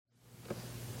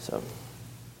So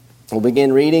we'll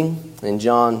begin reading in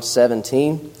John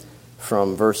 17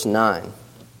 from verse 9.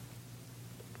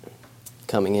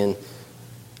 Coming in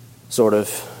sort of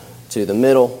to the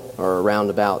middle or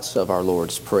roundabouts of our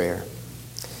Lord's Prayer.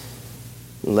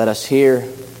 Let us hear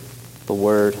the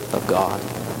word of God.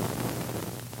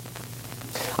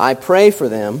 I pray for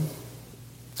them.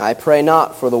 I pray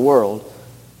not for the world,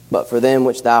 but for them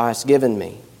which thou hast given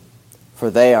me,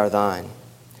 for they are thine.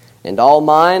 And all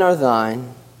mine are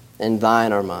thine, and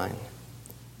thine are mine,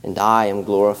 and I am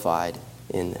glorified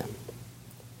in them.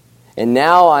 And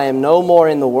now I am no more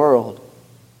in the world,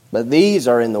 but these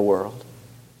are in the world,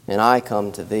 and I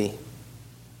come to thee.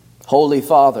 Holy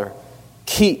Father,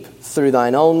 keep through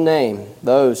thine own name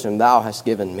those whom thou hast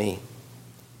given me,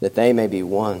 that they may be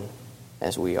one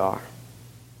as we are.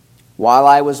 While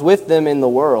I was with them in the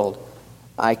world,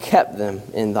 I kept them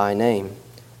in thy name.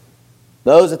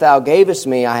 Those that thou gavest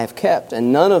me I have kept,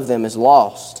 and none of them is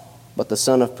lost, but the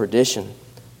son of perdition,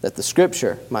 that the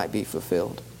scripture might be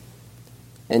fulfilled.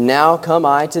 And now come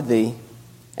I to thee,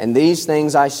 and these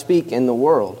things I speak in the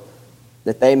world,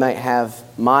 that they might have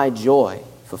my joy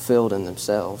fulfilled in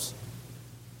themselves.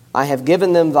 I have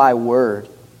given them thy word,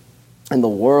 and the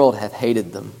world hath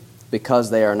hated them, because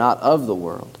they are not of the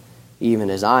world, even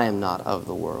as I am not of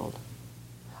the world.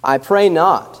 I pray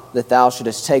not that thou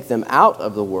shouldest take them out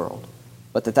of the world,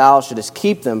 but that thou shouldest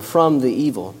keep them from the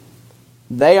evil.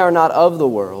 They are not of the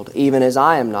world, even as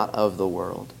I am not of the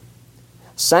world.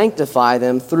 Sanctify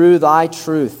them through thy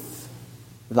truth.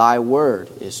 Thy word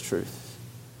is truth.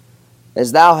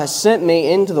 As thou hast sent me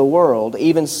into the world,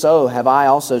 even so have I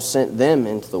also sent them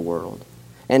into the world.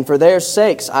 And for their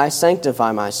sakes I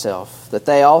sanctify myself, that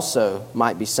they also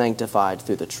might be sanctified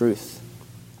through the truth.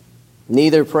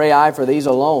 Neither pray I for these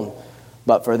alone,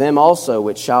 but for them also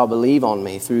which shall believe on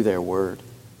me through their word,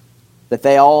 that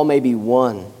they all may be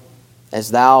one, as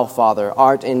thou, Father,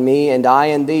 art in me and I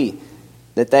in thee,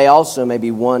 that they also may be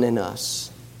one in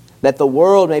us, that the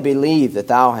world may believe that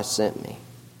thou hast sent me.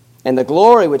 And the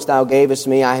glory which thou gavest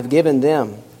me I have given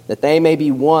them, that they may be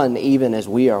one even as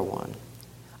we are one.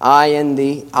 I in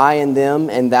thee, I in them,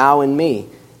 and thou in me,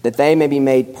 that they may be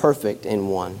made perfect in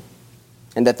one.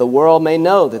 And that the world may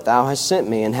know that thou hast sent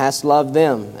me, and hast loved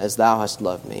them as thou hast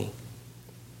loved me.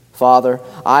 Father,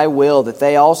 I will that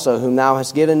they also whom thou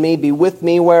hast given me be with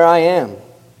me where I am,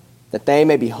 that they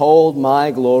may behold my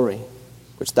glory,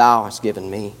 which thou hast given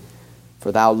me.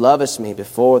 For thou lovest me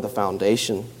before the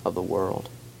foundation of the world.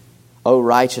 O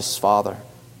righteous Father,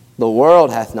 the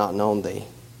world hath not known thee,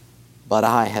 but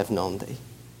I have known thee.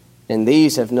 And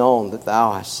these have known that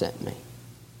thou hast sent me.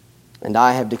 And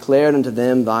I have declared unto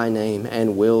them thy name,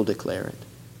 and will declare it,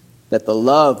 that the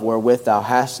love wherewith thou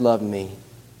hast loved me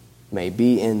may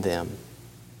be in them,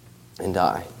 and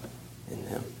I in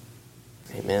them.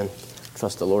 Amen.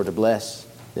 Trust the Lord to bless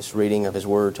this reading of his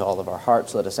word to all of our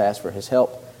hearts. Let us ask for his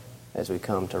help as we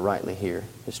come to rightly hear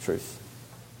his truth.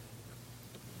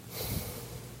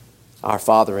 Our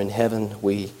Father in heaven,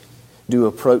 we do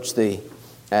approach thee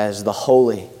as the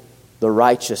holy, the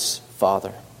righteous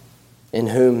Father, in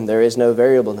whom there is no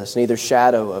variableness, neither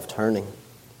shadow of turning.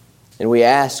 And we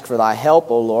ask for thy help,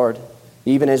 O Lord,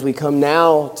 even as we come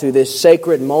now to this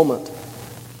sacred moment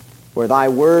where thy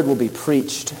word will be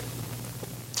preached.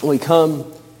 We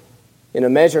come in a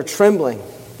measure trembling,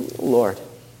 Lord,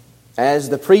 as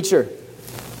the preacher,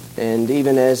 and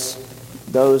even as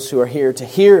those who are here to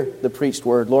hear the preached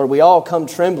word. Lord, we all come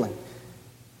trembling.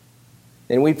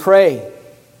 And we pray,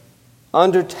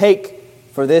 undertake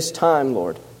for this time,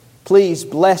 Lord. Please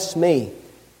bless me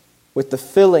with the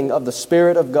filling of the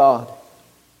Spirit of God,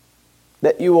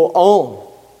 that you will own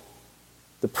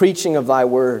the preaching of thy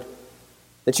word,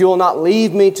 that you will not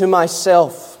leave me to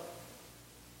myself,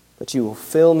 but you will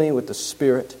fill me with the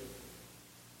Spirit,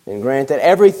 and grant that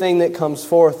everything that comes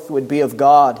forth would be of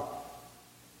God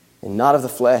and not of the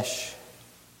flesh.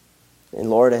 And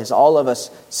Lord, as all of us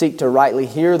seek to rightly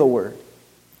hear the word,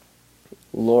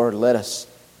 Lord, let us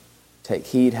take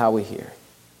heed how we hear.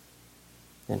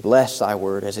 And bless thy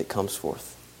word as it comes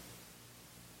forth.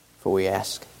 For we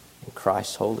ask in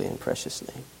Christ's holy and precious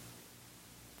name.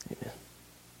 Amen.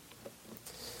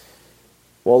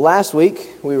 Well, last week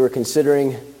we were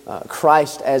considering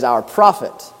Christ as our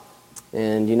prophet.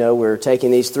 And we're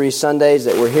taking these 3 Sundays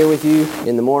that we're here with you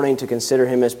in the morning to consider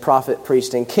him as prophet,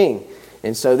 priest, and king.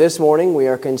 And so this morning we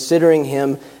are considering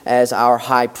him as our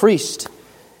high priest.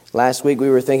 Last week we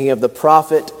were thinking of the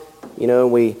prophet.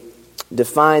 We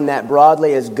define that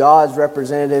broadly as God's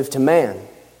representative to man.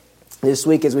 This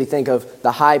week, as we think of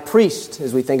the high priest,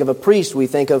 as we think of a priest, we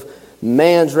think of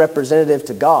man's representative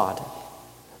to God,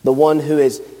 the one who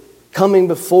is coming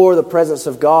before the presence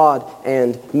of God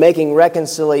and making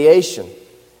reconciliation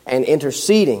and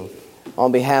interceding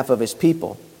on behalf of His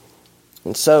people.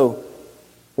 And so,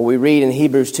 what we read in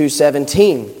Hebrews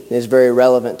 2:17 is very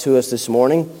relevant to us this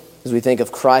morning as we think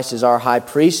of Christ as our high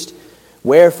priest.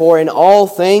 Wherefore in all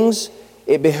things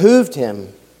it behooved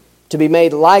Him to be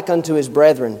made like unto His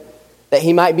brethren, that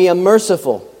He might be a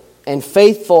merciful and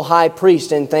faithful high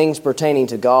priest in things pertaining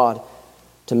to God,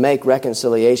 to make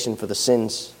reconciliation for the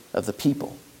sins of the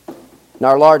people. In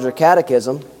our larger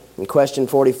catechism, in question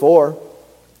 44,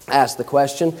 asks the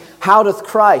question, how doth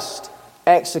Christ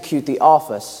execute the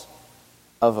office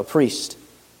of a priest?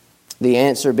 The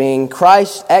answer being,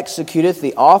 Christ executeth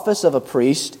the office of a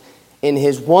priest in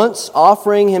His once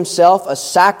offering Himself a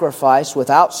sacrifice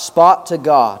without spot to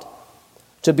God,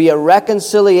 to be a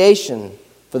reconciliation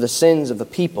for the sins of the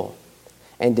people,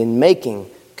 and in making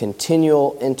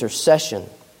continual intercession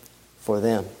for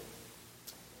them.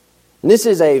 And this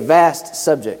is a vast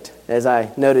subject, as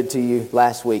I noted to you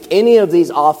last week. Any of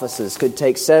these offices could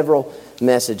take several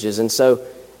messages, and so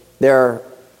there are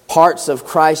parts of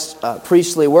Christ's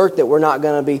priestly work that we're not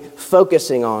going to be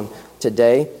focusing on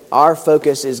today. Our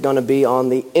focus is going to be on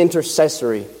the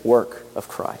intercessory work of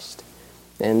Christ.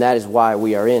 And that is why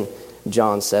we are in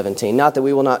John 17. Not that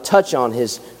we will not touch on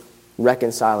His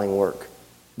reconciling work,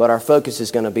 but our focus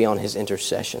is going to be on His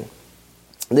intercession.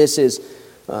 This is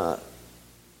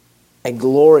a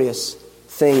glorious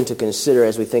thing to consider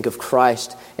as we think of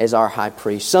Christ as our high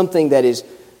priest. Something that is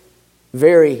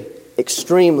very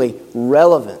extremely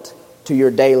relevant to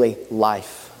your daily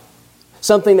life.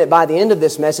 Something that by the end of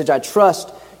this message, I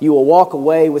trust you will walk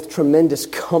away with tremendous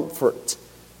comfort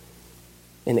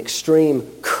and extreme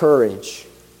courage,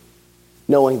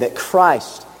 knowing that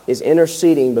Christ is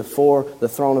interceding before the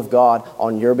throne of God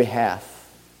on your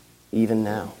behalf, even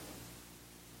now.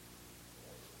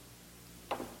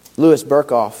 Louis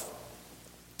Berkhoff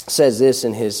says this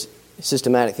in his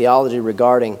systematic theology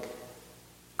regarding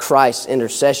Christ's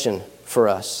intercession for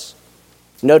us,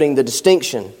 noting the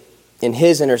distinction in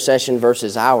His intercession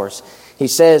versus ours. He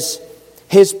says,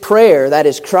 His prayer, that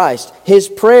is Christ, His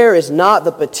prayer is not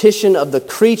the petition of the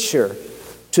creature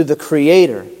to the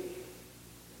Creator,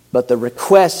 but the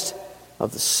request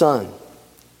of the Son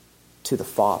to the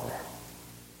Father.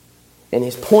 And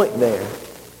his point there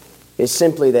is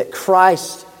simply that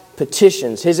Christ's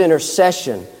petitions, His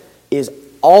intercession, is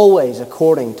always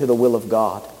according to the will of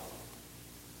God.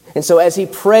 And so as He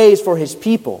prays for His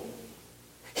people,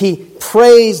 He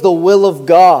prays the will of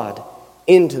God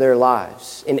into their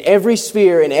lives, in every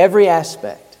sphere, in every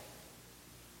aspect.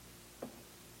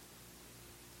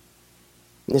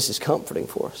 And this is comforting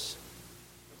for us.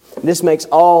 This makes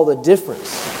all the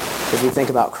difference as we think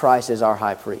about Christ as our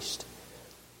high priest.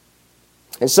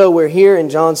 And so we're here in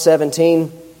John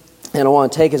 17, and I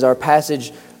want to take as our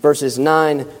passage verses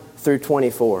 9 through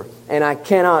 24. And I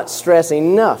cannot stress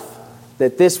enough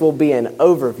that this will be an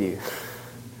overview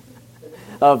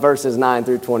of verses 9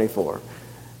 through 24.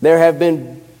 There have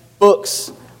been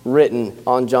books written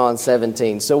on John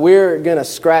 17, so we're going to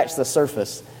scratch the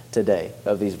surface today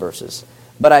of these verses.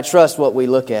 But I trust what we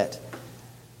look at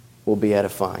will be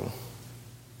edifying.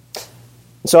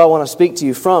 So I want to speak to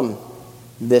you from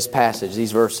this passage,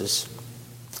 these verses,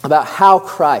 about how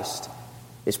Christ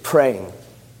is praying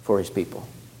for His people.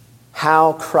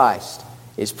 How Christ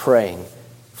is praying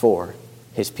for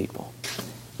His people.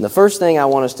 And the first thing I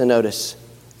want us to notice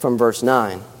from verse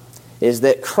 9 is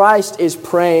that Christ is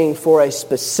praying for a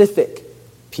specific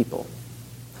people.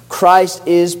 Christ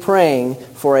is praying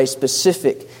for a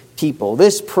specific people.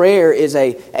 This prayer is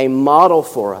a model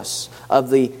for us of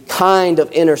the kind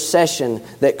of intercession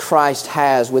that Christ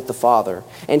has with the Father.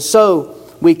 And so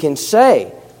we can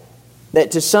say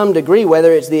that to some degree,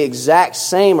 whether it's the exact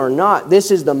same or not,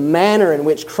 this is the manner in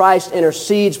which Christ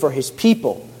intercedes for His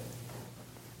people.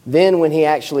 Then when He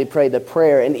actually prayed the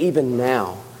prayer, and even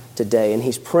now, today, and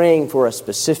He's praying for a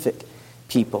specific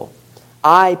people.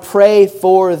 I pray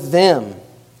for them.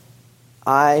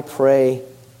 I pray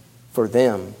for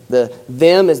them. The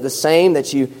them is the same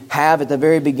that you have at the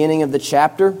very beginning of the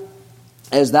chapter.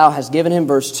 As thou hast given him,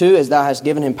 verse 2, as thou hast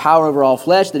given him power over all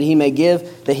flesh, that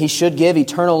he should give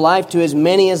eternal life to as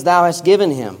many as thou hast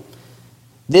given him.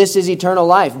 This is eternal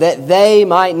life, that they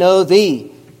might know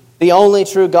thee, the only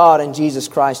true God, and Jesus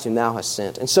Christ whom thou hast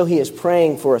sent. And so He is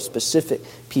praying for a specific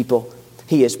people.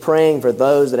 He is praying for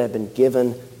those that have been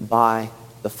given by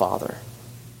the Father.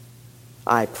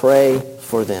 I pray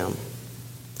for them.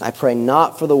 I pray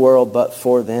not for the world, but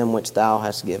for them which thou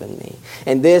hast given me.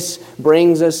 And this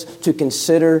brings us to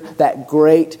consider that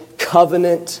great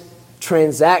covenant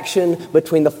transaction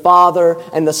between the Father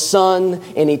and the Son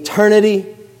in eternity,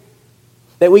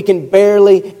 that we can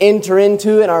barely enter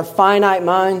into in our finite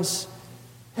minds.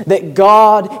 That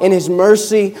God, in His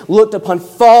mercy, looked upon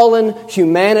fallen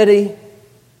humanity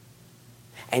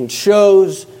and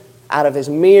chose, out of His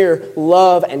mere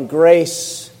love and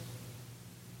grace,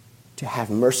 to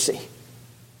have mercy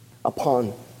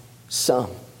upon some,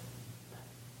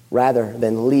 rather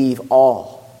than leave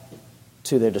all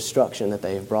to their destruction that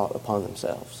they have brought upon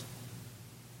themselves.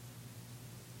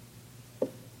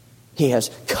 He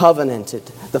has covenanted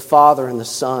the Father and the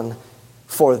Son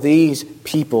for these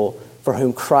people for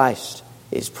whom Christ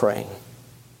is praying.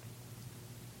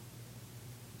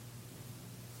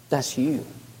 That's you,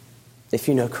 if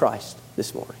you know Christ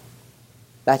this morning.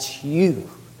 That's you.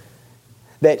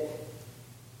 That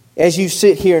as you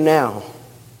sit here now,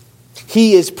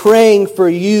 He is praying for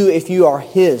you if you are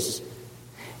His.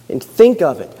 And think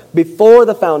of it, before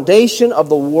the foundation of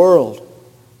the world,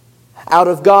 out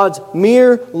of God's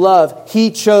mere love,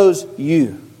 He chose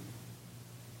you.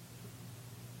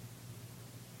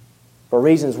 For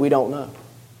reasons we don't know.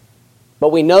 But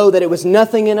we know that it was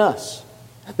nothing in us.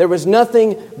 There was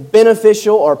nothing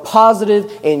beneficial or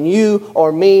positive in you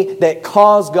or me that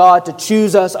caused God to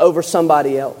choose us over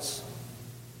somebody else.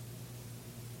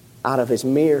 Out of His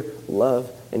mere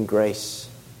love and grace,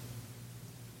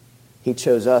 He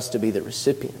chose us to be the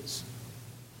recipients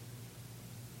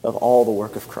of all the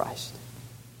work of Christ,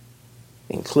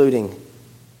 including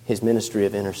His ministry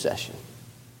of intercession.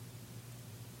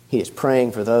 He is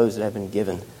praying for those that have been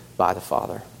given by the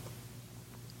Father.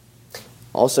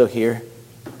 Also here,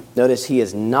 notice He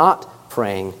is not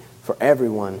praying for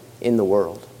everyone in the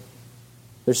world.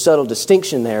 There's subtle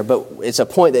distinction there, but it's a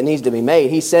point that needs to be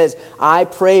made. He says, I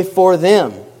pray for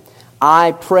them.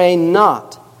 I pray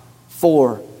not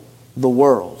for the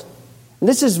world. And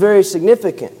this is very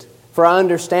significant for our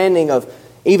understanding of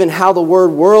even how the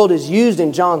word world is used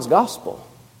in John's Gospel.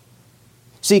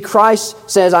 See, Christ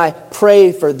says, I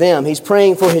pray for them. He's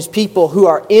praying for His people who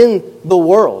are in the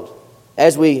world,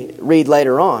 as we read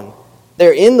later on.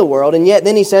 They're in the world, and yet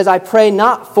then He says, I pray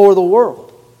not for the world.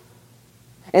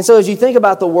 And so as you think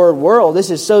about the word world, this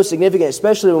is so significant,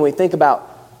 especially when we think about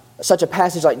such a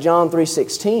passage like John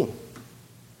 3:16.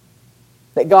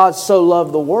 That God so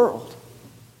loved the world.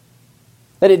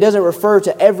 That it doesn't refer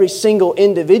to every single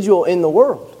individual in the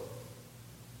world.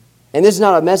 And this is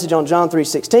not a message on John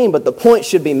 3:16, but the point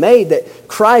should be made that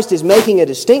Christ is making a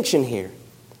distinction here.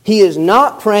 He is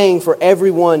not praying for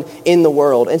everyone in the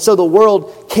world. And so the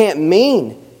world can't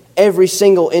mean every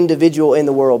single individual in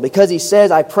the world, because He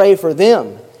says, I pray for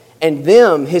them. And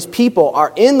them, His people,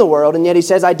 are in the world, and yet He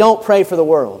says, I don't pray for the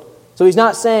world. So He's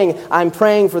not saying, I'm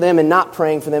praying for them and not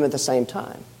praying for them at the same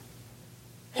time.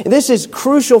 And this is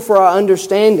crucial for our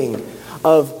understanding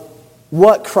of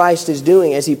what Christ is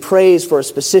doing as He prays for a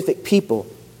specific people,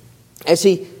 as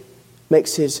He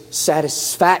makes His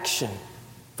satisfaction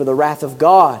for the wrath of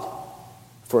God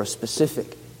for a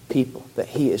specific people that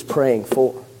He is praying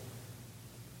for.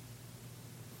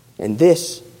 And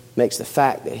this makes the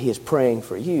fact that He is praying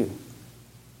for you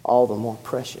all the more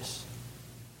precious.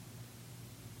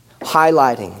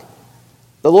 Highlighting,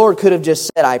 the Lord could have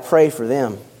just said, I pray for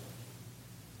them.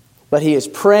 But He is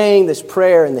praying this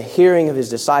prayer in the hearing of His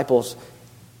disciples.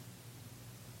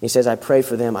 He says, I pray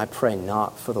for them, I pray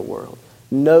not for the world.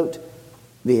 Note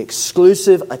the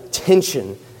exclusive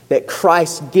attention that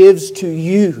Christ gives to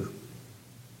you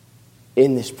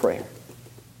in this prayer.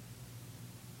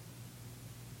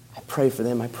 I pray for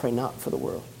them, I pray not for the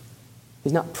world.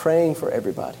 He's not praying for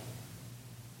everybody.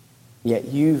 Yet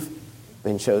you've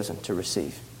been chosen to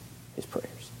receive His prayers.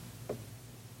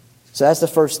 So that's the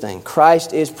first thing.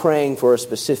 Christ is praying for a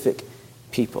specific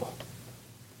people.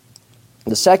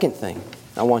 The second thing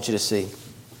I want you to see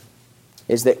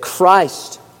is that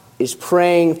Christ is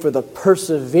praying for the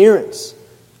perseverance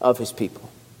of His people.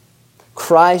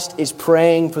 Christ is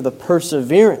praying for the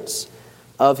perseverance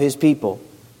of His people.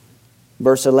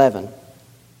 Verse 11.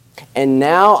 And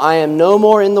now I am no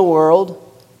more in the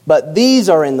world, but these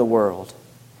are in the world.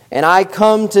 And I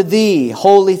come to Thee,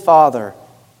 Holy Father,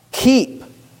 keep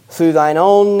through Thine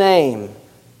own name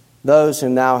those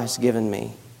whom Thou hast given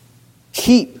me.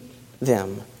 Keep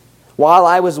them. While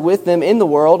I was with them in the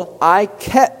world, I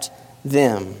kept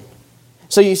them.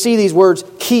 So you see these words,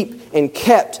 keep and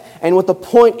kept. And what the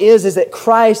point is that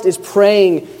Christ is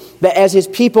praying that as His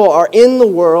people are in the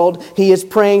world, He is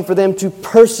praying for them to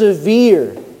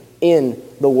persevere in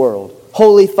the world.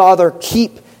 Holy Father,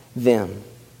 keep them.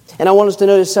 And I want us to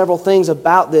notice several things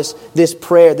about this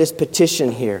prayer, this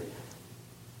petition here.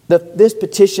 This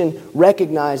petition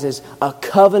recognizes a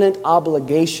covenant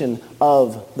obligation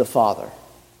of the Father.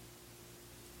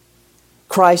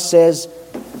 Christ says,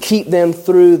 keep them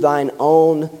through thine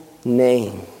own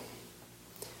name.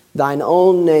 Thine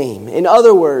own name. In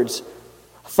other words,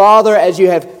 Father, as you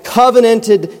have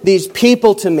covenanted these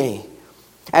people to me,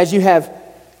 as you have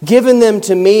given them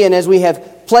to me, and as we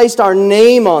have placed our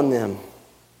name on them,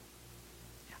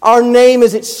 our name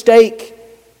is at stake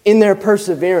in their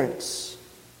perseverance.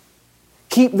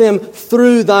 Keep them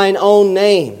through thine own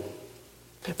name.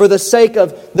 For the sake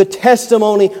of the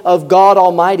testimony of God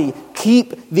Almighty,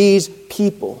 keep these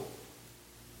people.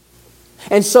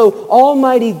 And so,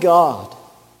 Almighty God,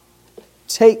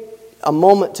 take a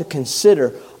moment to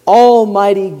consider,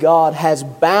 Almighty God has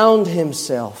bound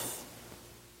Himself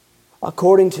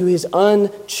according to His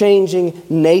unchanging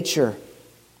nature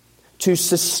to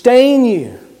sustain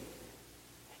you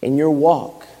in your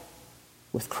walk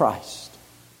with Christ.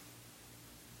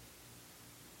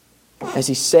 As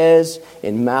He says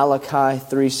in Malachi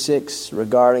 3:6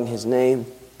 regarding His name,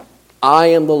 I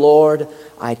am the Lord,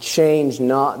 I change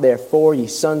not, therefore ye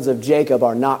sons of Jacob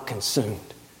are not consumed.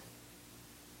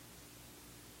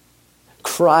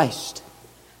 Christ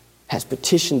has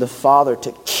petitioned the Father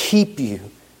to keep you,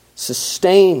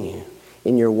 sustain you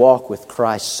in your walk with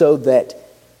Christ so that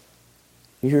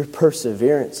your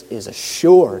perseverance is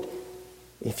assured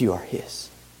if you are His.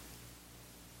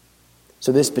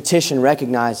 So this petition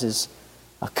recognizes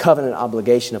a covenant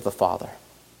obligation of the Father.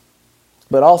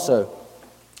 But also,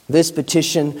 this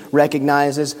petition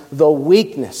recognizes the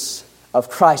weakness of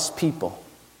Christ's people.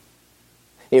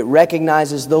 It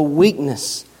recognizes the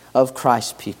weakness of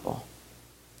Christ's people.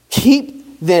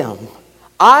 Keep them.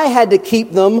 I had to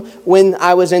keep them when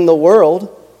I was in the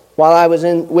world. While I was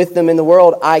with them in the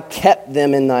world, I kept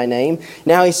them in thy name.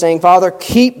 Now He's saying, Father,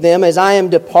 keep them as I am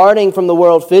departing from the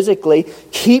world physically.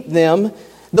 Keep them.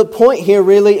 The point here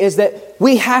really is that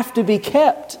we have to be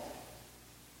kept.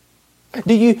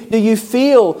 Do you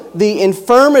feel the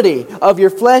infirmity of your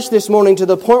flesh this morning to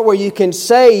the point where you can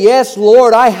say, yes,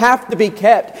 Lord, I have to be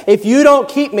kept. If you don't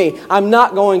keep me, I'm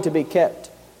not going to be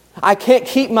kept. I can't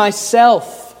keep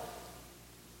myself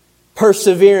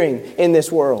persevering in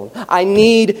this world. I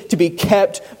need to be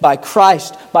kept by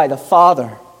Christ, by the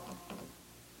Father.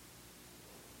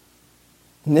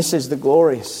 And this is the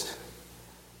glorious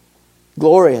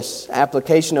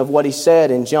application of what He said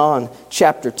in John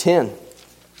chapter 10.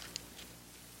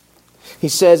 He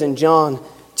says in John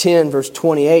 10 verse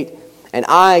 28, and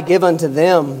I give unto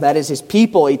them, that is His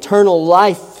people, eternal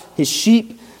life, His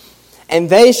sheep, and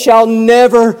they shall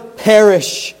never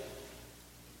perish.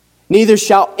 Neither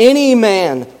shall any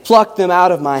man pluck them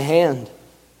out of my hand.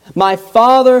 My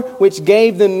Father which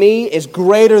gave them me is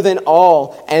greater than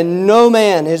all, and no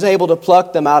man is able to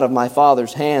pluck them out of my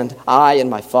Father's hand. I and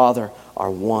my Father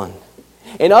are one.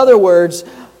 In other words,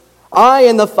 I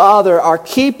and the Father are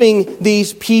keeping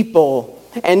these people,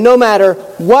 and no matter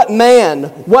what man,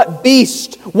 what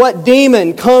beast, what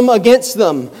demon come against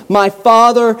them, my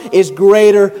Father is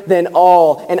greater than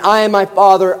all, and I and my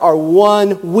Father are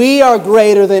one. We are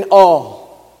greater than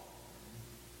all,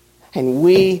 and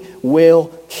we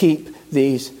will keep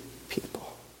these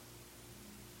people.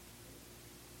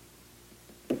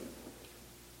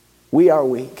 We are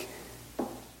weak,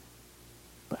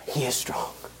 but He is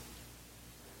strong.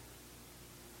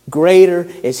 Greater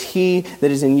is He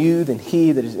that is in you than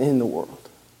he that is in the world.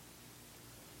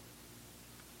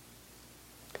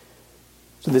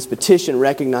 So this petition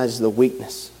recognizes the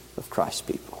weakness of Christ's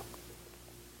people.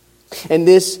 And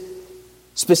this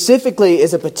specifically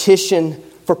is a petition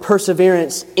for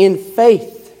perseverance in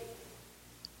faith.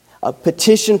 A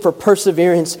petition for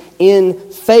perseverance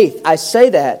in faith. I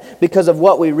say that because of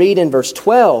what we read in verse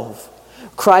 12.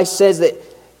 Christ says that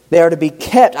they are to be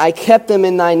kept. I kept them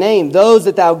in thy name. Those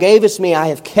that thou gavest me I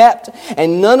have kept,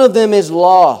 and none of them is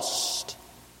lost,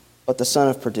 but the son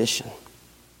of perdition.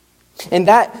 And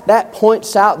that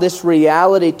points out this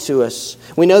reality to us.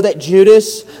 We know that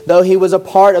Judas, though he was a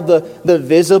part of the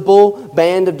visible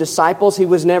band of disciples, he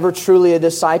was never truly a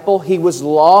disciple. He was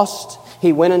lost.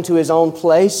 He went into his own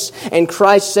place. And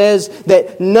Christ says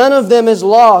that none of them is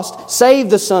lost,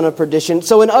 save the son of perdition.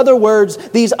 So in other words,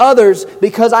 these others,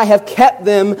 because I have kept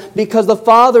them, because the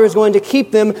Father is going to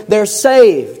keep them, they're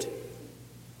saved.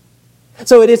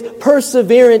 So it is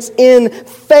perseverance in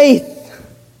faith.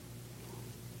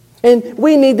 And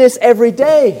we need this every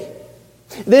day.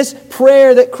 This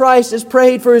prayer that Christ has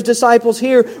prayed for His disciples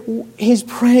here, He's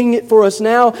praying it for us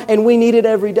now, and we need it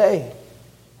every day.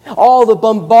 All the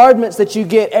bombardments that you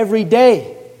get every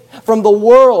day from the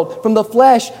world, from the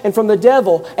flesh, and from the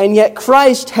devil. And yet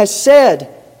Christ has said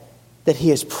that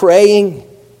He is praying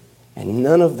and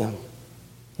none of them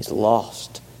is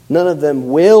lost. None of them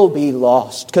will be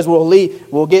lost. Because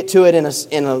we'll get to it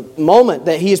in a moment,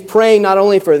 that He is praying not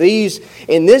only for these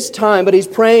in this time, but He's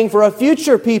praying for a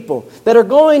future people that are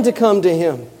going to come to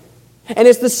Him. And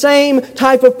it's the same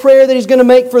type of prayer that He's going to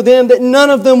make for them, that none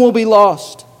of them will be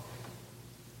lost.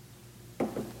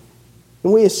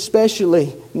 And we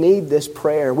especially need this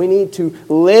prayer. We need to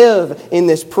live in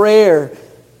this prayer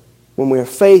when we are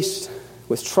faced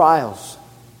with trials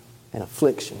and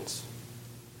afflictions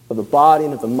of the body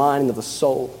and of the mind and of the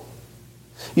soul.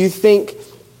 You think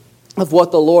of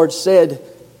what the Lord said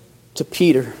to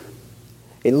Peter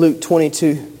in Luke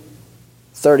 22,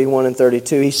 31 and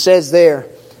 32. He says there,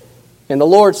 and the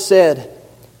Lord said,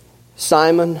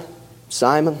 Simon,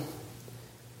 Simon,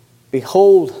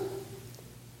 behold,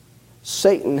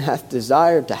 Satan hath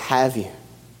desired to have you,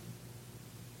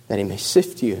 that he may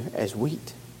sift you as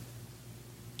wheat.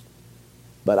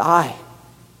 But I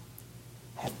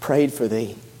have prayed for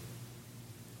thee,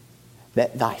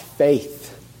 that thy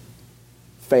faith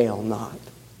fail not.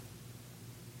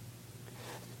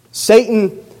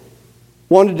 Satan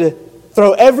wanted to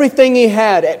throw everything he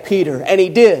had at Peter, and he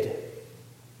did.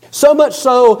 So much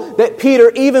so that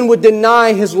Peter even would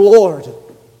deny his Lord.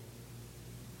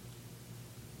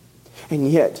 And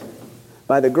yet,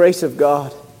 by the grace of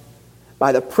God,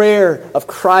 by the prayer of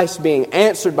Christ being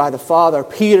answered by the Father,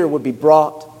 Peter would be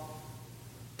brought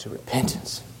to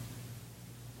repentance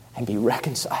and be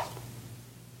reconciled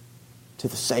to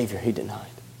the Savior he denied.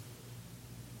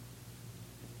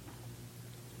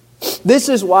 This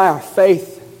is why our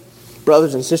faith,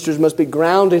 brothers and sisters, must be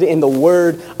grounded in the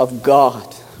Word of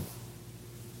God.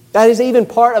 That is even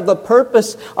part of the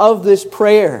purpose of this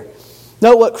prayer.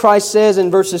 Note what Christ says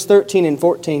in verses 13 and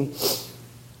 14.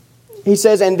 He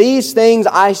says, and these things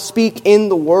I speak in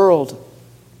the world.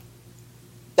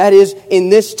 That is, in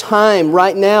this time,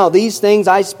 right now, these things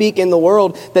I speak in the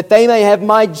world, that they may have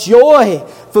my joy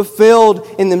fulfilled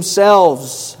in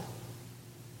themselves.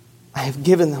 I have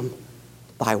given them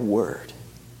thy word.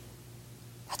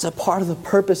 That's a part of the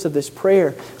purpose of this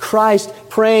prayer. Christ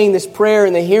praying this prayer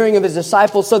in the hearing of His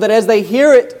disciples so that as they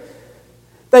hear it,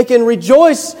 they can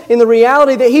rejoice in the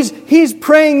reality that He's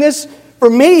praying this for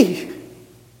me.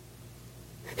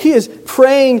 He is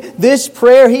praying this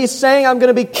prayer. He is saying I'm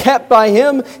going to be kept by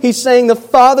Him. He's saying the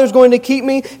Father's going to keep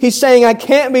me. He's saying I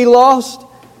can't be lost.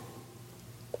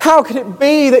 How could it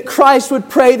be that Christ would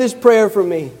pray this prayer for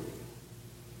me?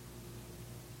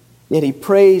 Yet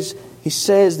He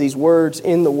says these words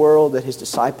in the world that His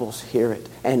disciples hear it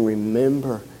and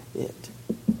remember it.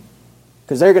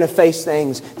 Because they're going to face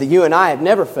things that you and I have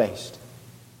never faced.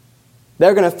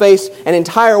 They're going to face an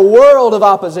entire world of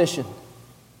opposition.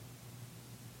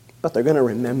 But they're going to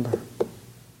remember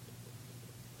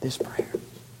this prayer.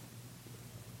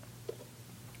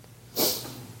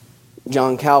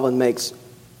 John Calvin makes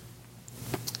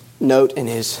note in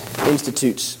his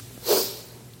Institutes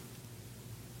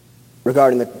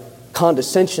regarding the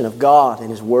condescension of God in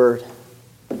His Word,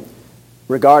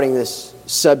 regarding this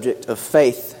subject of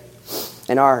faith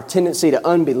and our tendency to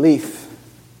unbelief.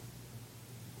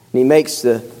 And he makes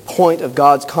the point of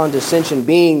God's condescension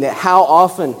being that how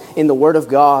often in the Word of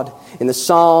God, in the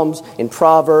Psalms, in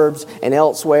Proverbs, and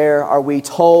elsewhere are we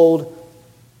told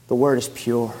the Word is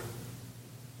pure,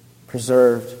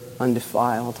 preserved,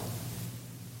 undefiled.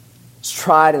 It's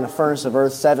tried in a furnace of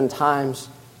earth 7 times.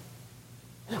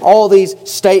 All these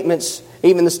statements,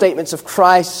 even the statements of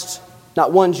Christ,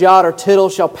 not one jot or tittle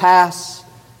shall pass.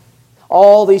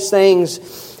 All these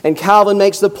things. And Calvin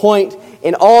makes the point,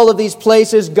 in all of these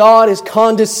places, God is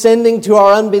condescending to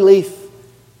our unbelief.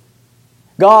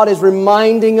 God is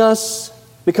reminding us,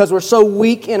 because we're so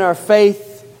weak in our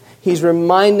faith, He's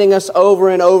reminding us over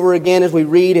and over again as we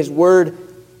read His Word,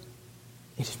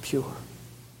 it is pure.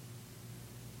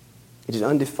 It is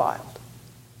undefiled.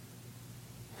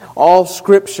 All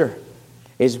Scripture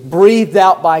is breathed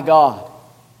out by God.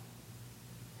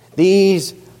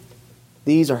 These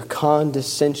are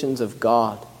condescensions of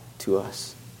God to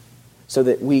us so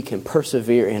that we can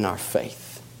persevere in our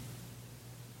faith.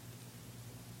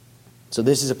 So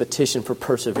this is a petition for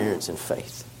perseverance in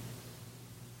faith.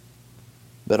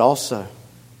 But also,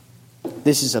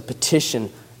 this is a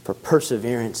petition for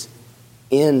perseverance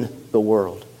in the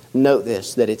world. Note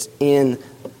this, that it's in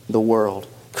the world.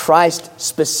 Christ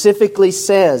specifically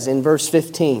says in verse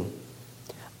 15,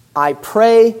 I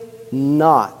pray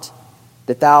not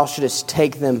that thou shouldest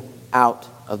take them out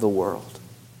of the world,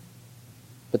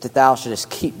 but that thou shouldest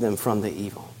keep them from the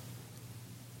evil.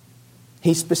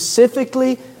 He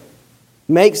specifically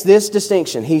makes this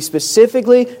distinction. He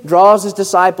specifically draws His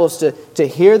disciples to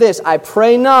hear this. I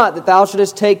pray not that thou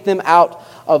shouldest take them out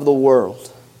of the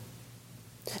world.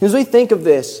 As we think of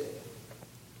this,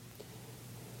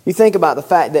 you think about the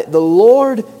fact that the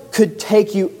Lord could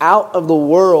take you out of the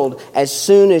world as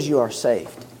soon as you are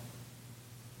saved.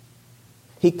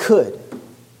 He could.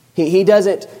 He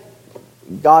doesn't,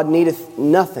 God needeth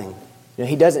nothing.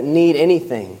 He doesn't need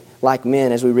anything like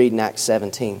men, as we read in Acts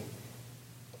 17.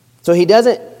 So He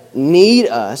doesn't need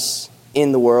us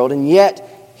in the world, and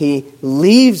yet He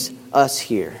leaves us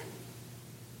here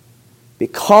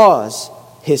because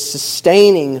His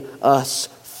sustaining us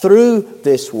through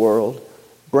this world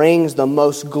brings the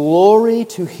most glory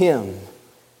to Him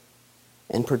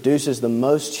and produces the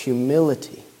most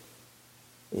humility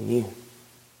in you.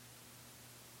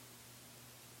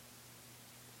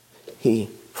 He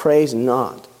prays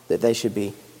not that they should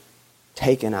be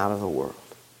taken out of the world,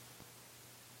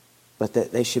 but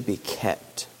that they should be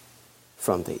kept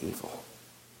from the evil.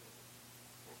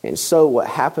 And so what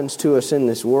happens to us in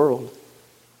this world,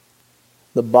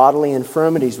 the bodily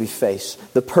infirmities we face,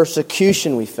 the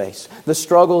persecution we face, the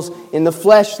struggles in the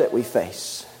flesh that we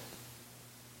face,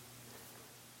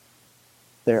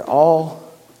 they're all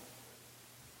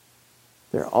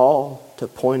to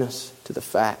point us to the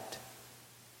fact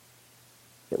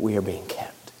that we are being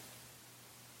kept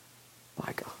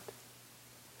by God.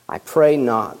 I pray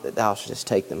not that Thou shouldest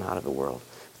take them out of the world,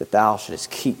 that Thou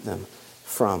shouldest keep them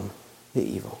from the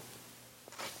evil.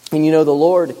 And you know, the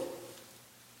Lord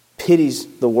pities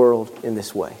the world in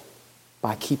this way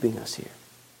by keeping us here.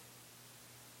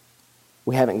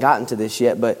 We haven't gotten to this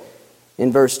yet, but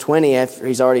in verse 20, after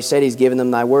He's already said He's given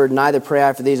them Thy word, neither pray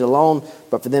I for these alone,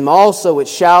 but for them also which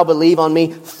shall believe on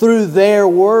Me through their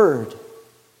word.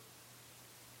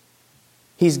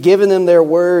 He's given them their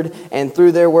word, and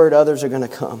through their word others are going to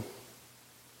come.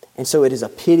 And so it is a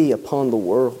pity upon the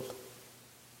world.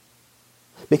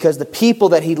 Because the people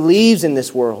that He leaves in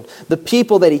this world, the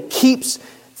people that He keeps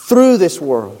through this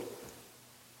world,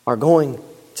 are going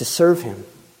to serve Him.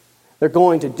 They're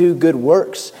going to do good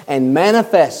works and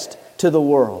manifest to the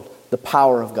world the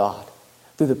power of God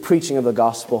through the preaching of the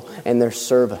gospel and their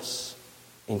service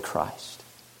in Christ.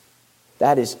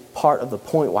 That is part of the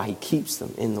point why He keeps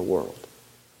them in the world.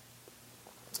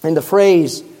 And the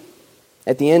phrase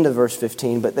at the end of verse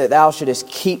 15, but that Thou shouldest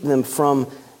keep them from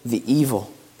the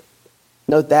evil.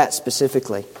 Note that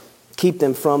specifically. Keep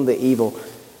them from the evil.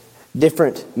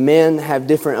 Different men have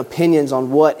different opinions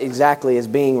on what exactly is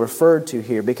being referred to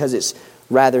here because it's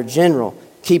rather general.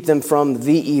 Keep them from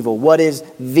the evil. What is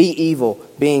the evil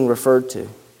being referred to?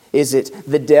 Is it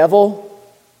the devil?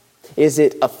 Is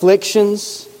it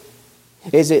afflictions?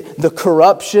 Is it the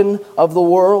corruption of the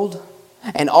world?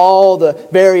 And all the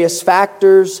various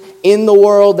factors in the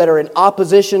world that are in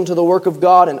opposition to the work of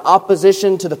God and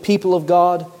opposition to the people of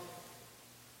God?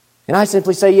 And I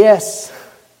simply say yes.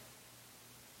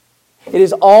 It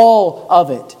is all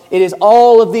of it. It is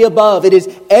all of the above. It is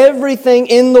everything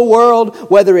in the world,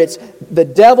 whether it's the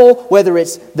devil, whether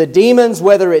it's the demons,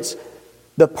 whether it's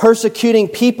the persecuting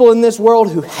people in this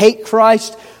world who hate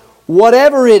Christ,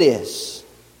 whatever it is,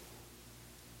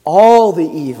 all the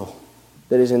evil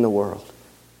that is in the world,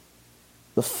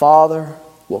 the Father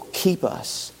will keep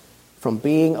us from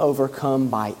being overcome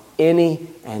by any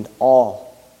and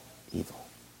all evil.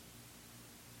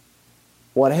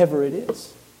 Whatever it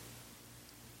is.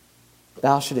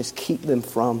 Thou shouldest keep them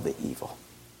from the evil.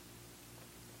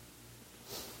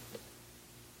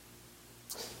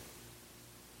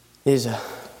 It is a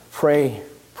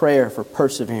prayer for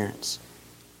perseverance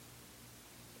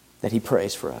that He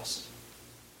prays for us.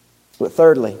 But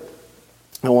thirdly,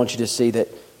 I want you to see that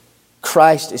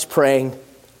Christ is praying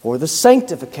for the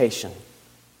sanctification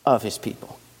of His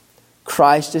people.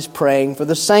 Christ is praying for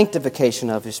the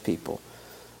sanctification of His people.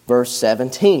 Verse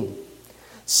 17.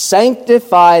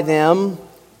 Sanctify them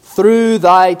through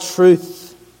Thy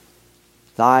truth.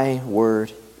 Thy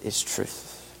word is truth.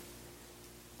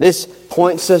 This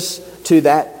points us to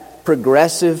that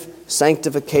progressive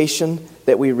sanctification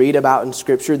that we read about in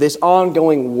Scripture. This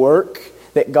ongoing work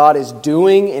that God is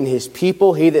doing in His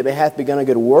people. He that hath begun a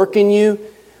good work in you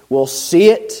will see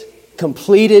it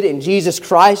completed in Jesus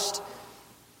Christ.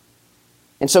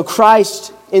 And so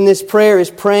Christ in this prayer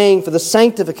is praying for the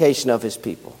sanctification of His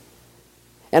people.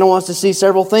 And I want us to see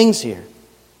several things here.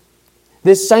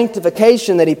 This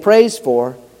sanctification that He prays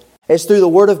for is through the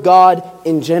Word of God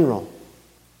in general.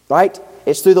 Right?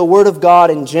 It's through the Word of God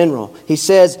in general. He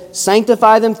says,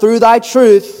 sanctify them through Thy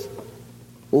truth.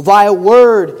 Thy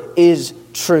Word is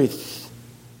truth.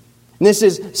 And this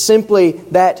is simply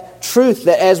that truth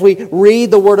that as we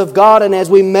read the Word of God and as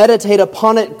we meditate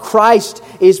upon it, Christ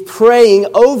is praying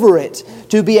over it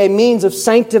to be a means of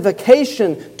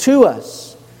sanctification to us.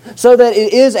 So that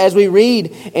it is, as we read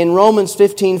in Romans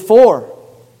 15:4,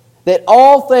 that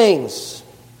all things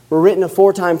were written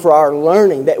aforetime for our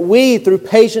learning, that we, through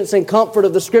patience and comfort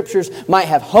of the Scriptures, might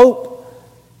have hope.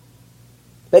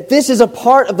 That this is a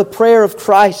part of the prayer of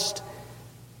Christ,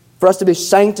 for us to be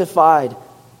sanctified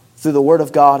through the Word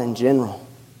of God in general.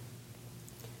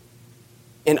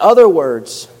 In other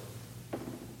words,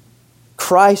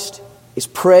 Christ is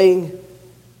praying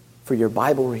for your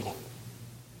Bible reading.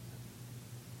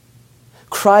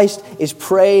 Christ is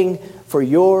praying for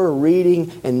your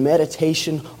reading and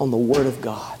meditation on the Word of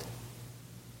God.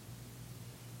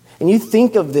 And you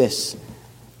think of this,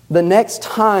 the next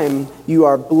time you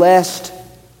are blessed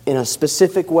in a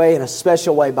specific way, in a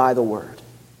special way by the Word.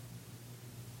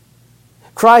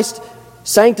 Christ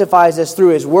sanctifies us through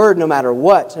His Word no matter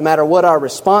what our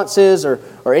response is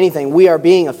or anything. We are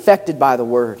being affected by the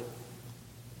Word.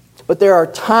 But there are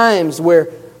times where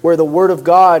the Word of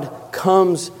God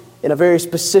comes in a very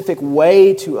specific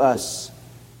way to us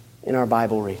in our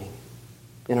Bible reading,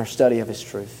 in our study of His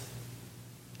truth.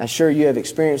 I'm sure you have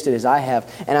experienced it as I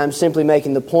have, and I'm simply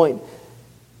making the point,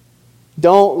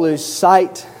 don't lose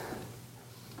sight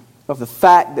of the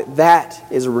fact that that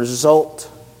is a result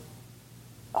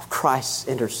of Christ's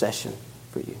intercession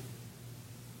for you.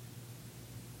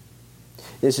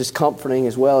 This is comforting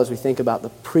as well as we think about the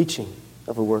preaching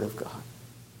of the Word of God.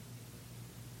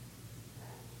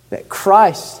 That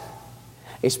Christ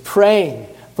is praying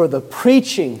for the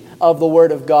preaching of the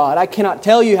Word of God. I cannot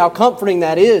tell you how comforting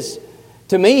that is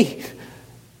to me,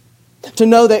 to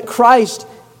know that Christ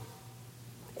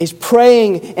is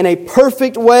praying in a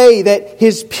perfect way that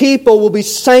His people will be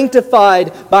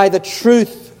sanctified by the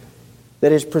truth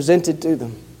that is presented to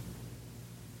them,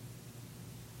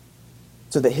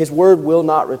 so that His Word will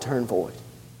not return void,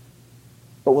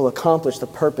 but will accomplish the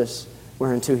purpose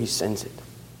whereunto He sends it.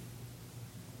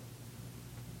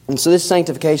 And so this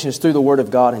sanctification is through the Word of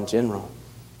God in general.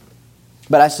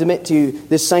 But I submit to you,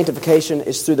 this sanctification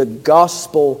is through the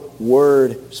gospel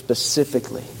word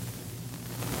specifically.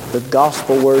 The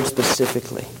gospel word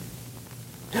specifically.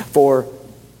 For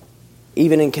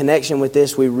even in connection with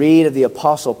this, we read of the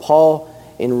Apostle Paul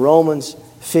in Romans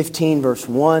 15 verse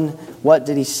 1. What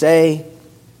did he say?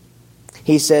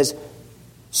 He says,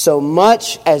 so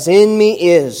much as in me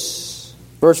is.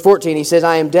 Verse 14, he says,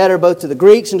 I am debtor both to the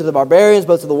Greeks and to the barbarians,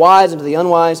 both to the wise and to the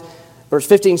unwise. Verse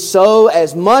 15, so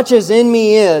as much as in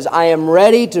me is, I am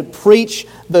ready to preach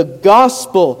the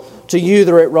gospel to you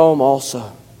that are at Rome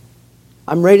also.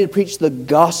 I'm ready to preach the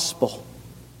gospel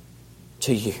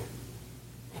to you.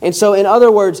 And so, in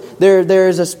other words, there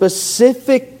is a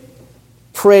specific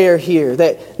prayer here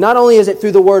that not only is it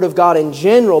through the Word of God in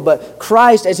general, but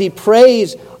Christ, as He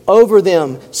prays over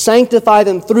them, sanctify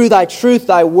them through Thy truth.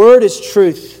 Thy Word is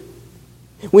truth.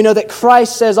 We know that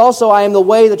Christ says also, I am the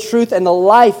way, the truth, and the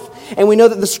life. And we know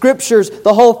that the Scriptures,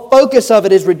 the whole focus of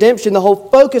it is redemption. The whole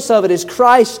focus of it is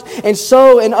Christ. And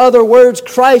so, in other words,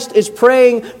 Christ is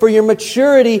praying for your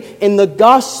maturity in the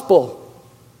gospel.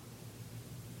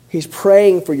 He's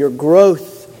praying for your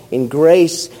growth in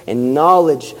grace and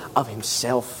knowledge of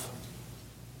Himself.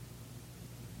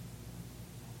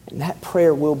 And that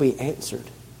prayer will be answered.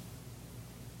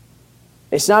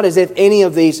 It's not as if any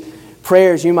of these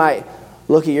prayers you might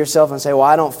look at yourself and say, well,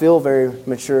 I don't feel very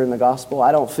mature in the gospel.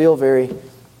 I don't feel very,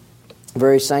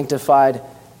 very sanctified.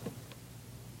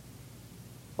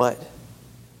 But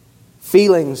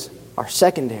feelings are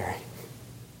secondary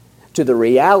to the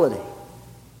reality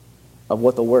of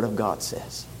what the Word of God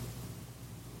says.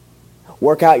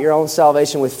 Work out your own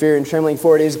salvation with fear and trembling,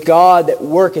 for it is God that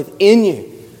worketh in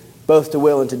you, both to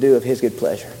will and to do of His good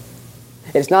pleasure.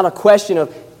 It's not a question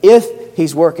of if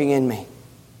He's working in me.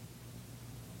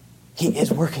 He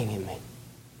is working in me.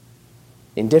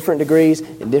 In different degrees,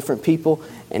 in different people,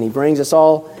 and He brings us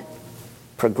all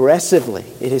progressively.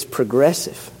 It is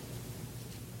progressive.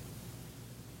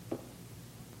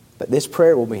 But this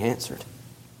prayer will be answered.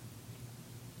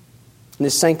 And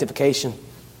this sanctification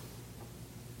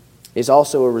is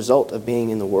also a result of being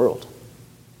in the world.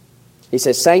 He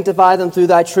says, sanctify them through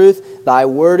Thy truth. Thy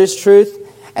word is truth.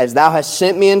 As Thou hast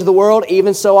sent me into the world,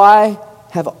 even so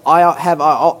have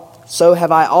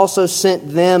I also sent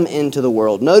them into the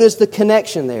world. Notice the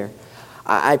connection there.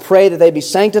 I pray that they be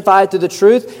sanctified through the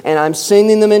truth, and I'm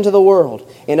sending them into the world.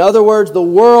 In other words, the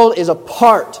world is a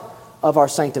part of our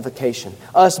sanctification.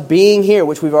 Us being here,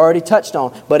 which we've already touched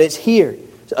on, but it's here.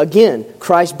 Again,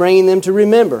 Christ bringing them to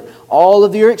remember all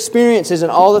of your experiences and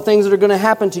all the things that are going to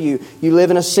happen to you. You live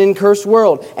in a sin-cursed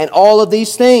world, and all of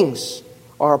these things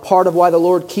are a part of why the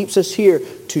Lord keeps us here,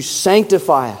 to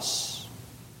sanctify us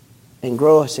and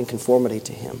grow us in conformity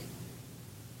to Him.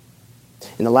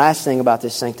 And the last thing about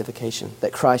this sanctification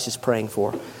that Christ is praying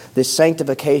for, this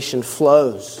sanctification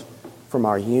flows from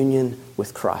our union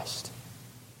with Christ.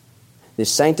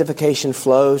 This sanctification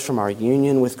flows from our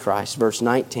union with Christ. Verse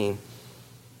 19.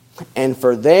 And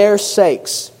for their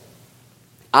sakes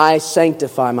I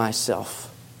sanctify myself,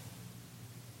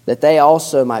 that they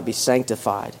also might be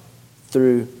sanctified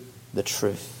through the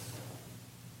truth.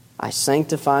 I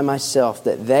sanctify myself,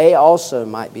 that they also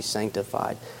might be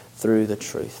sanctified through the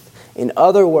truth. In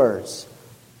other words,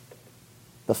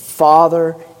 the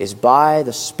Father is by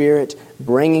the Spirit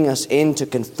bringing us into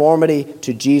conformity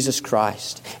to Jesus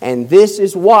Christ. And this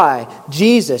is why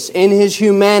Jesus, in His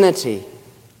humanity,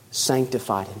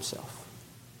 sanctified Himself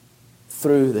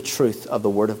through the truth of the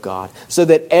Word of God, so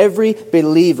that every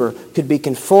believer could be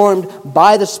conformed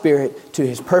by the Spirit to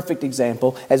His perfect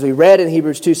example. As we read in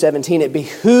Hebrews 2:17, it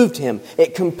behooved Him,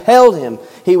 it compelled Him.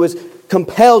 He was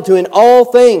compelled to in all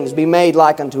things be made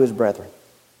like unto His brethren.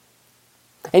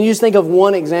 And you just think of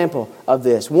one example of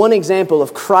this, one example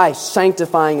of Christ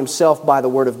sanctifying Himself by the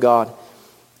Word of God.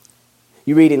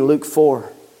 You read in Luke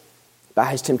 4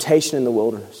 about His temptation in the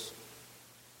wilderness.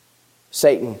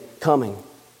 Satan coming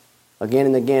again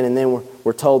and again, and then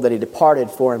we're told that He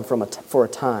departed for him for a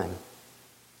time.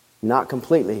 Not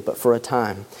completely, but for a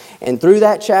time. And through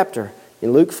that chapter,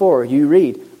 in Luke 4, you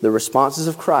read the responses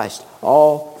of Christ,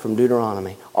 all from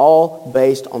Deuteronomy, all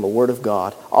based on the Word of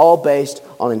God, all based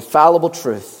on infallible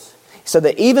truth. So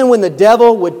that even when the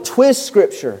devil would twist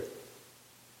Scripture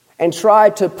and try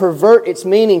to pervert its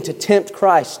meaning to tempt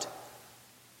Christ,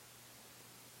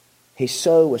 He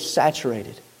so was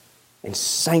saturated and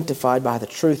sanctified by the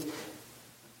truth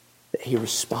that He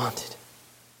responded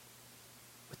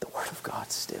with the Word of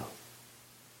God still.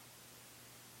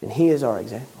 And He is our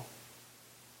example.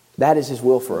 That is His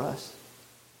will for us.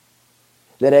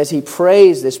 That as He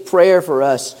prays this prayer for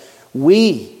us,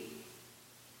 we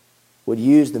would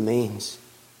use the means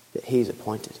that He's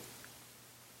appointed.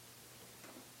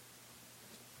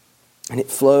 And it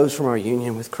flows from our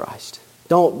union with Christ.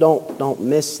 Don't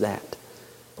miss that.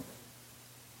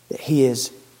 That He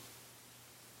is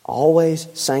always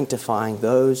sanctifying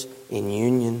those in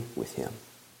union with Him.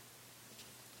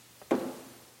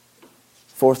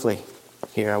 Fourthly,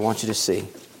 here I want you to see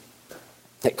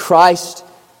that Christ,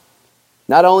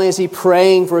 not only is He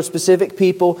praying for a specific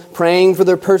people, praying for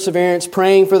their perseverance,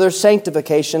 praying for their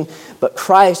sanctification, but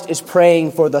Christ is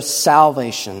praying for the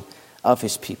salvation of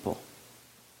His people.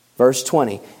 Verse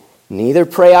 20, neither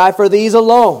pray I for these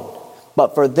alone,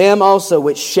 but for them also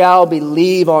which shall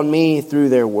believe on me through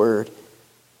their word,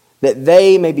 that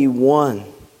they may be one,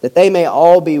 that they may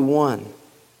all be one,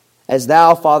 as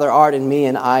Thou, Father, art in me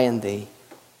and I in Thee,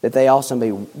 that they also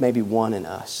may be one in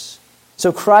us.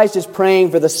 So Christ is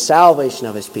praying for the salvation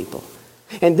of His people.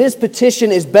 And this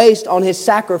petition is based on His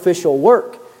sacrificial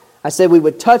work. I said we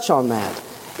would touch on that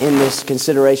in this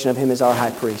consideration of Him as our high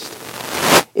priest.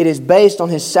 It is based on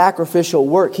His sacrificial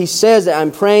work. He says that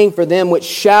I'm praying for them which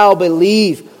shall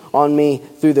believe on me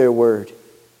through their word.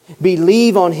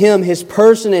 Believe on Him, His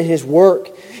person and His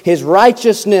work, His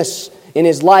righteousness in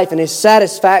His life and His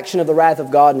satisfaction of the wrath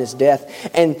of God in His death.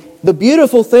 And the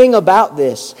beautiful thing about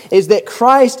this is that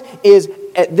Christ is,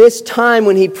 at this time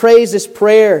when He prays this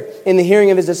prayer in the hearing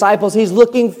of His disciples, He's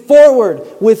looking forward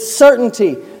with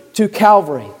certainty to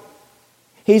Calvary.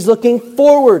 He's looking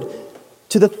forward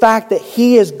to the fact that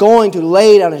He is going to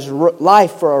lay down His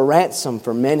life for a ransom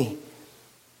for many.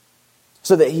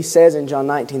 So that He says in John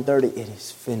 19:30, it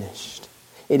is finished.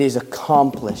 It is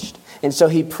accomplished. And so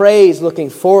He prays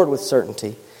looking forward with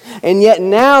certainty. And yet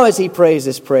now as He prays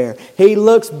this prayer, He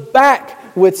looks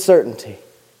back with certainty,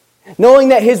 knowing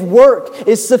that His work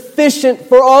is sufficient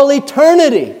for all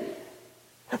eternity.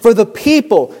 For the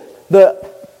people, the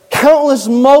countless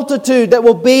multitude that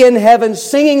will be in heaven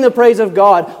singing the praise of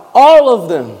God, all of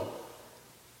them.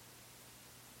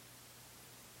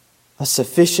 A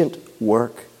sufficient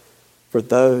work for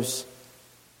those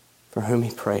for whom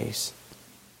He prays,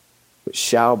 which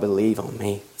shall believe on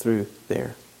me through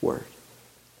their word.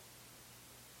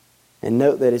 And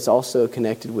note that it's also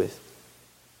connected with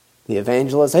the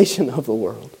evangelization of the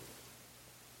world.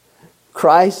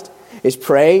 Christ is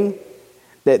praying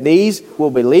that these will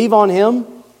believe on Him,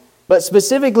 but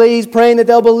specifically He's praying that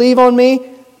they'll believe on me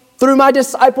through my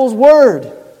disciples'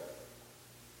 word.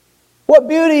 What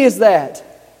beauty is that?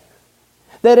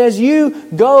 That as you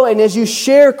go and as you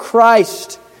share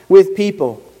Christ with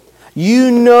people,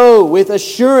 you know with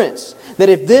assurance that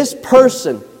if this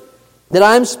person that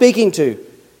I'm speaking to,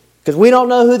 because we don't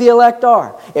know who the elect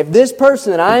are, if this person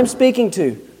that I'm speaking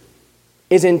to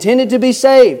is intended to be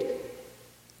saved,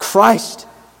 Christ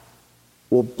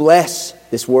will bless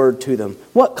this word to them.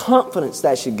 What confidence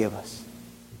that should give us.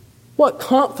 What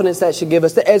confidence that should give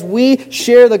us that as we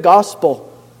share the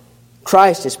gospel,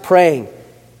 Christ is praying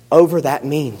over that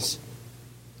means.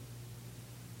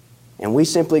 And we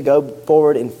simply go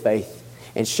forward in faith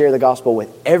and share the gospel with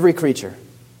every creature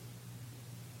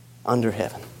under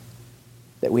heaven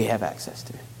that we have access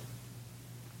to.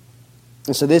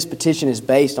 And so this petition is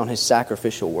based on His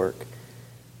sacrificial work.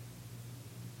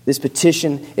 This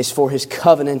petition is for His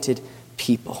covenanted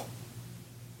people,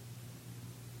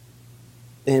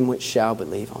 them which shall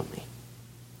believe on me.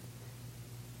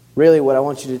 Really, what I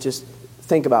want you to just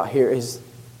think about here is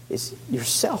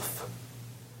yourself.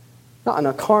 Not in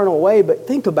a carnal way, but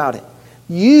think about it.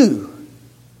 You,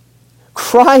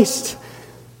 Christ,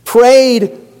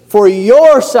 prayed for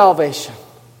your salvation.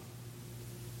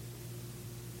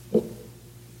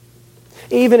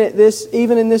 Even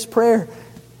in this prayer,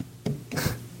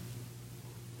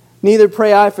 neither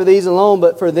pray I for these alone,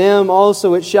 but for them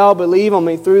also which shall believe on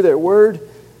me through their word.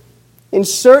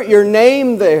 Insert your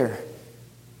name there.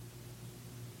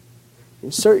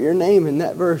 Insert your name in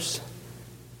that verse.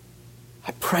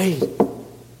 I prayed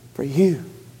for you,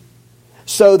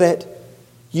 so that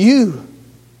you,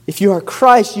 if you are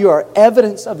Christ, you are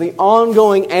evidence of the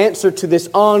ongoing answer to this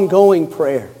ongoing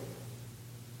prayer.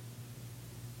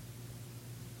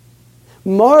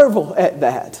 Marvel at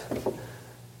that.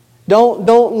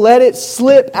 Don't let it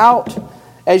slip out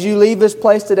as you leave this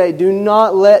place today. Do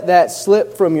not let that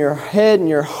slip from your head and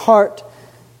your heart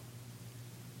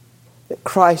that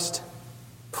Christ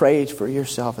prayed for your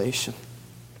salvation.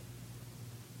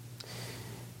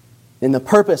 And the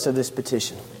purpose of this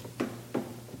petition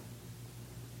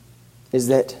is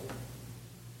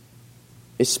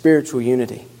spiritual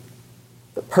unity.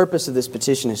 The purpose of this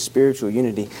petition is spiritual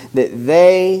unity, that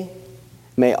they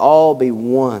may all be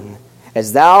one.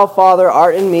 As thou, Father,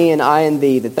 art in me and I in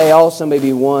thee, that they also may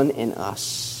be one in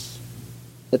us,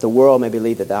 that the world may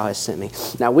believe that thou hast sent me.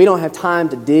 Now, we don't have time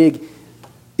to dig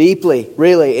deeply,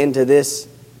 really, into this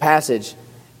passage.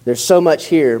 There's so much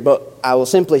here, but I will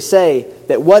simply say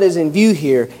that what is in view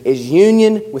here is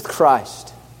union with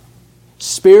Christ.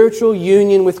 Spiritual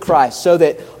union with Christ, so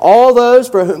that all those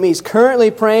for whom He's currently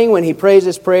praying when He prays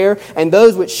this prayer, and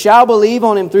those which shall believe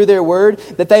on Him through their word,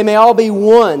 that they may all be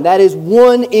one. That is,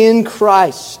 one in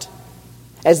Christ.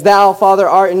 As thou, Father,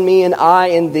 art in me and I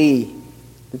in thee,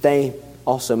 that they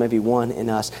also may be one in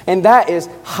us. And that is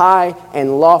high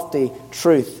and lofty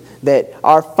truth that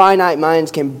our finite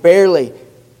minds can barely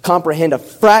comprehend a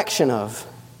fraction of.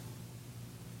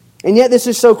 And yet this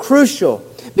is so crucial,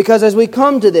 because as we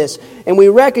come to this and we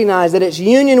recognize that it's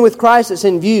union with Christ that's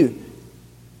in view,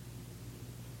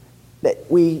 that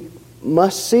we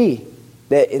must see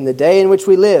that in the day in which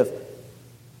we live,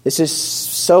 this is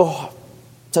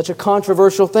such a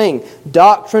controversial thing.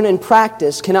 Doctrine and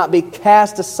practice cannot be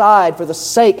cast aside for the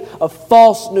sake of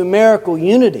false numerical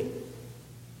unity.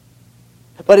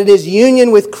 But it is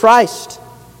union with Christ.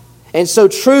 And so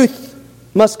truth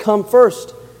must come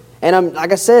first. And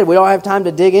like I said, we don't have time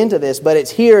to dig into this, but it's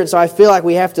here, and so I feel like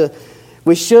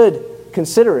we should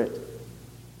consider it.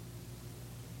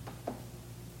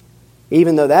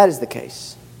 Even though that is the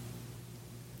case.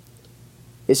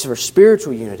 It's for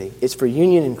spiritual unity. It's for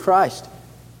union in Christ.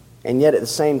 And yet at the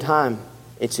same time,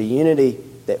 it's a unity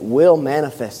that will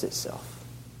manifest itself.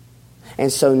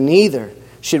 And so neither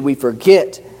should we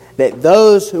forget that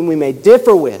those whom we may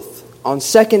differ with on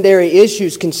secondary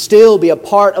issues can still be a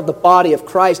part of the body of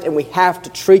Christ, and we have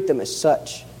to treat them as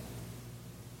such.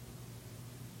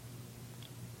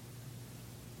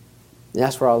 And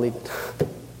that's where I'll leave it.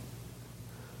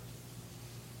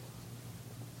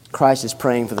 Christ is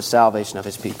praying for the salvation of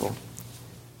His people. And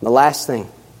the last thing,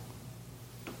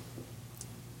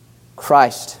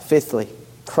 fifthly,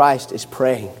 Christ is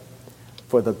praying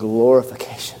for the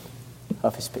glorification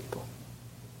of His people.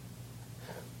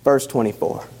 Verse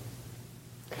 24.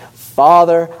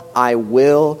 Father, I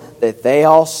will that they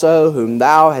also whom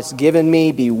thou hast given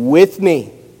me be with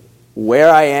me where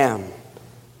I am,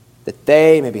 that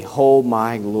they may behold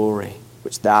my glory,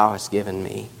 which thou hast given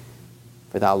me.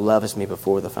 For thou lovest me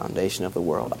before the foundation of the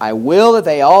world. I will that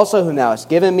they also whom thou hast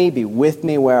given me be with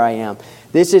me where I am.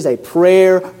 This is a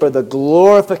prayer for the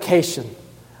glorification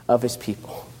of His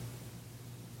people.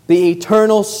 The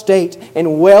eternal state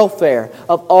and welfare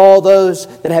of all those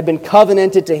that have been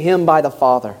covenanted to Him by the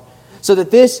Father. So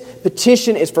that this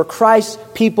petition is for Christ's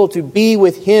people to be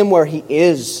with Him where He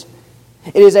is.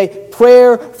 It is a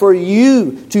prayer for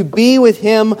you to be with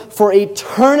Him for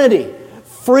eternity,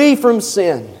 free from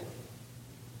sin.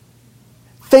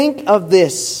 Think of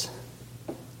this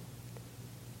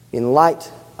in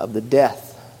light of the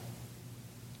death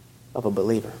of a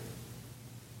believer.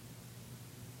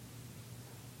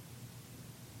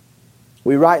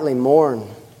 We rightly mourn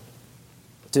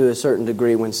to a certain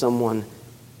degree when someone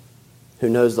who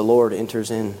knows the Lord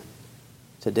enters in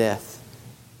to death.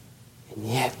 And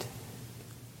yet,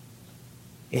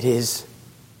 it is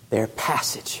their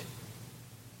passage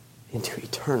into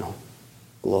eternal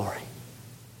glory.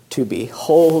 To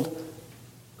behold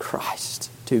Christ.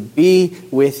 To be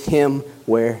with Him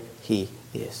where He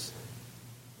is.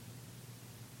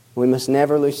 We must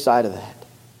never lose sight of that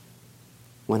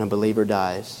when a believer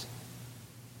dies.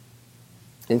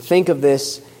 And think of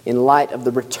this in light of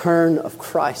the return of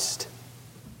Christ.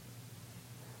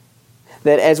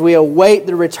 That as we await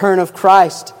the return of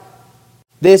Christ,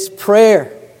 this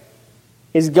prayer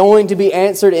is going to be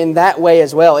answered in that way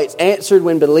as well. It's answered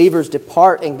when believers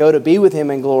depart and go to be with Him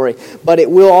in glory. But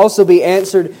it will also be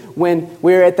answered when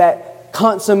we're at that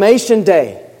consummation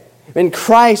day, when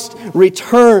Christ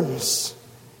returns.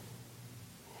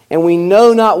 And we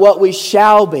know not what we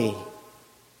shall be,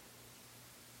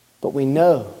 but we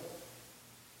know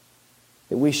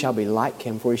that we shall be like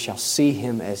Him, for we shall see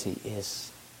Him as He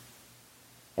is,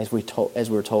 as we're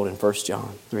told in 1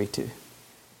 John 3:2.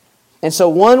 And so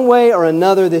one way or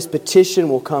another, this petition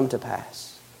will come to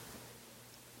pass.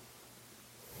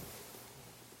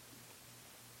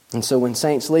 And so when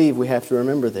saints leave, we have to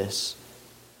remember this.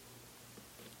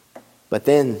 But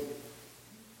then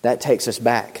that takes us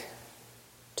back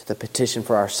to the petition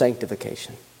for our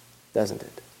sanctification, doesn't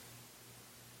it?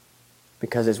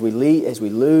 Because as we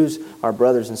lose our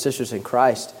brothers and sisters in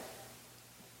Christ,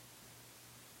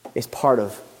 it's part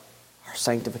of our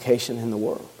sanctification in the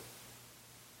world.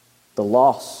 The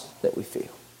loss that we feel.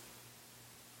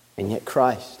 And yet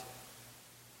Christ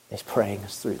is praying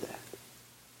us through that.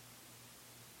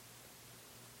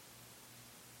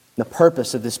 The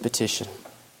purpose of this petition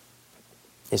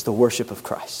is the worship of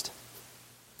Christ.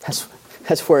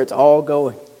 That's where it's all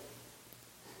going.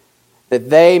 That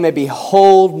they may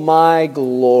behold my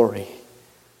glory.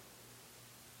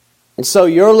 And so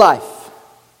your life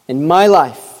and my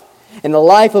life and the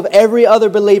life of every other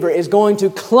believer is going to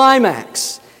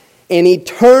climax in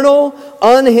eternal,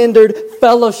 unhindered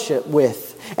fellowship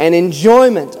with and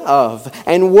enjoyment of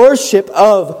and worship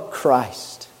of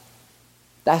Christ.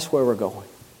 That's where we're going.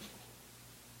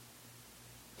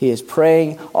 He is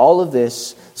praying all of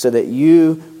this so that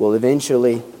you will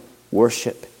eventually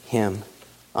worship Him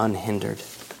unhindered.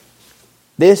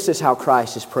 This is how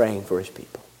Christ is praying for His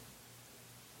people.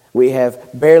 We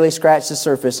have barely scratched the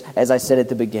surface, as I said at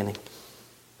the beginning.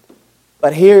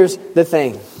 But here's the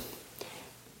thing.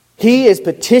 He is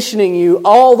petitioning you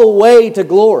all the way to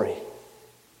glory.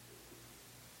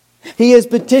 He is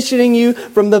petitioning you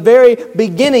from the very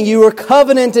beginning. You were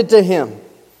covenanted to Him.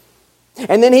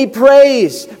 And then He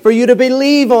prays for you to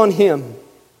believe on Him.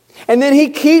 And then He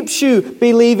keeps you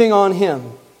believing on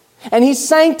Him. And He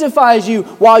sanctifies you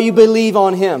while you believe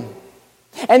on Him.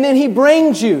 And then He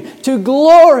brings you to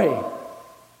glory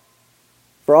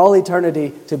for all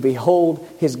eternity to behold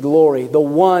His glory, the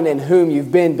one in whom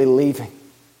you've been believing.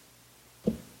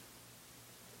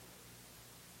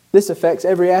 This affects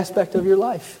every aspect of your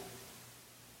life.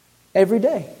 Every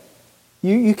day.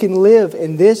 You can live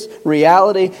in this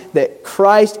reality that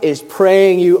Christ is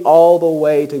praying you all the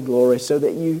way to glory, so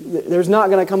that there's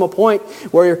not going to come a point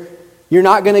where you're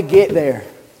not going to get there,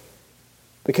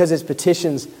 because His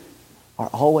petitions are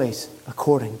always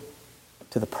according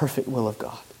to the perfect will of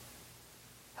God.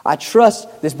 I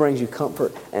trust this brings you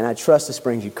comfort, and I trust this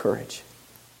brings you courage.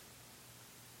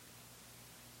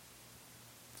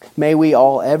 May we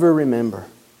all ever remember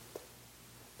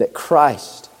that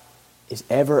Christ is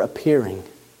ever appearing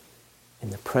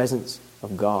in the presence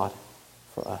of God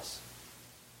for us.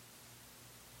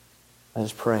 Let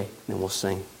us pray, and we'll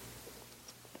sing.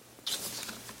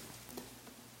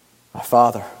 Our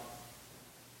Father,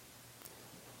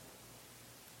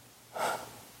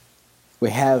 we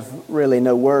have really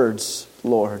no words,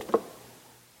 Lord,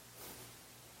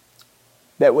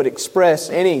 that would express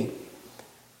any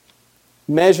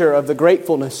measure of the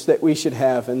gratefulness that we should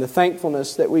have and the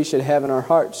thankfulness that we should have in our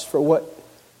hearts for what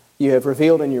You have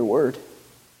revealed in Your Word.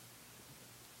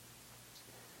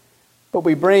 But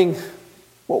we bring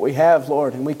what we have,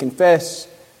 Lord, and we confess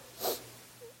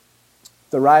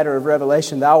the writer of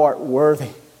Revelation, Thou art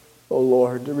worthy, O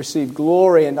Lord, to receive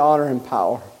glory and honor and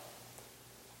power.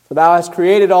 For Thou hast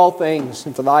created all things,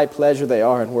 and for Thy pleasure they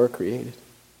are and were created.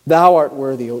 Thou art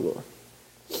worthy, O Lord.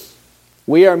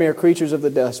 We are mere creatures of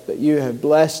the dust, but You have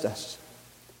blessed us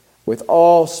with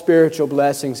all spiritual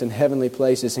blessings in heavenly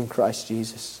places in Christ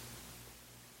Jesus.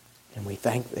 And we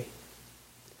thank Thee.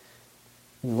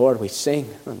 And Lord, we sing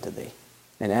unto Thee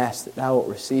and ask that Thou wilt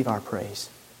receive our praise.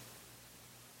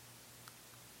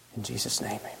 In Jesus'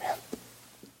 name, amen.